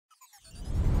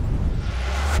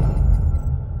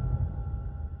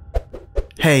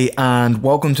Hey, and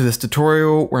welcome to this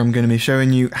tutorial where I'm going to be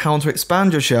showing you how to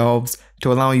expand your shelves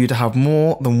to allow you to have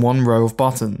more than one row of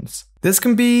buttons. This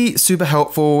can be super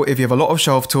helpful if you have a lot of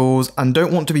shelf tools and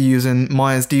don't want to be using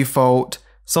Maya's default,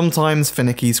 sometimes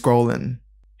finicky scrolling.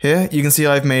 Here you can see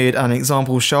I've made an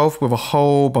example shelf with a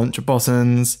whole bunch of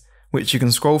buttons, which you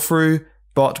can scroll through,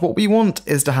 but what we want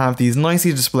is to have these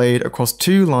nicely displayed across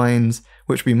two lines,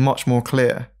 which will be much more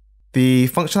clear. The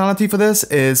functionality for this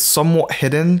is somewhat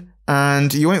hidden,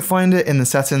 and you won't find it in the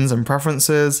settings and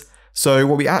preferences, so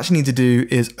what we actually need to do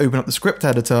is open up the script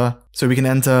editor so we can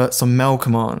enter some Mel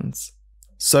commands.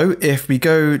 So if we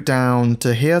go down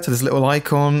to here to this little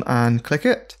icon and click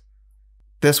it,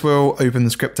 this will open the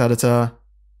script editor,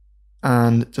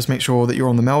 and just make sure that you're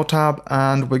on the Mel tab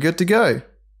and we're good to go.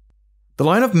 The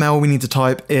line of Mel we need to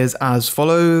type is as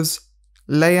follows: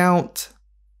 layout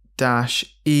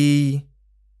 -e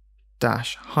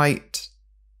 -height.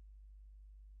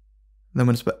 Then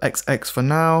we'll just put XX for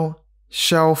now,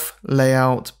 shelf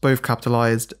layout, both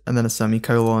capitalized, and then a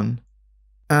semicolon.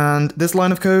 And this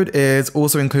line of code is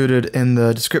also included in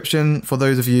the description for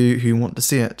those of you who want to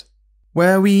see it.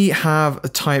 Where we have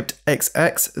typed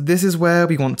XX, this is where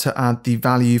we want to add the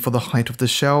value for the height of the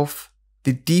shelf.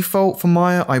 The default for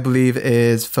Maya, I believe,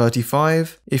 is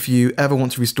 35, if you ever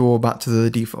want to restore back to the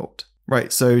default.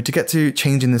 Right, so to get to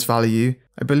changing this value,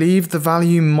 I believe the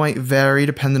value might vary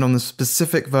depending on the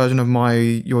specific version of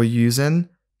Maya you're using,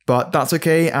 but that's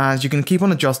okay, as you can keep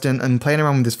on adjusting and playing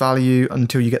around with this value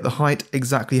until you get the height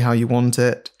exactly how you want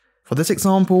it. For this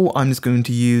example, I'm just going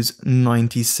to use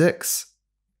 96.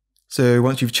 So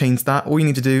once you've changed that, all you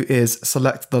need to do is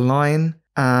select the line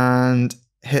and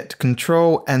hit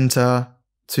Control Enter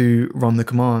to run the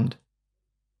command.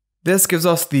 This gives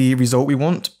us the result we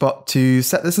want, but to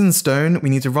set this in stone,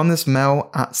 we need to run this Mel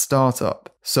at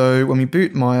startup. So when we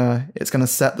boot Maya, it's going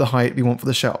to set the height we want for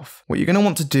the shelf. What you're going to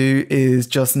want to do is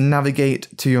just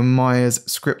navigate to your Maya's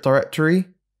script directory,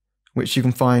 which you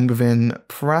can find within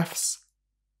Prefs.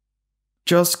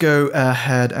 Just go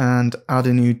ahead and add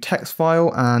a new text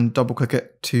file and double click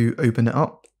it to open it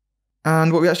up.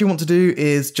 And what we actually want to do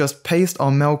is just paste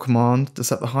our Mel command to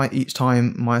set the height each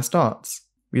time Maya starts.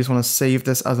 We just want to save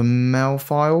this as a Mel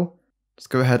file. Just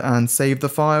go ahead and save the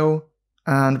file.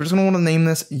 And we're just going to want to name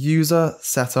this user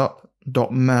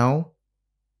setup.mel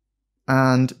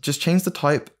and just change the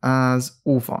type as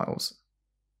all files.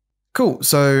 Cool,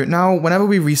 so now whenever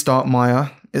we restart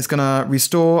Maya, it's going to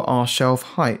restore our shelf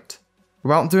height.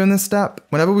 Without doing this step,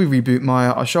 whenever we reboot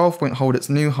Maya, our shelf won't hold its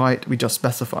new height we just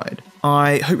specified.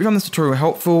 I hope you found this tutorial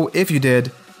helpful. If you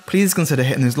did, please consider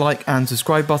hitting those like and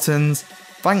subscribe buttons.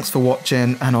 Thanks for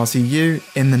watching, and I'll see you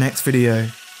in the next video.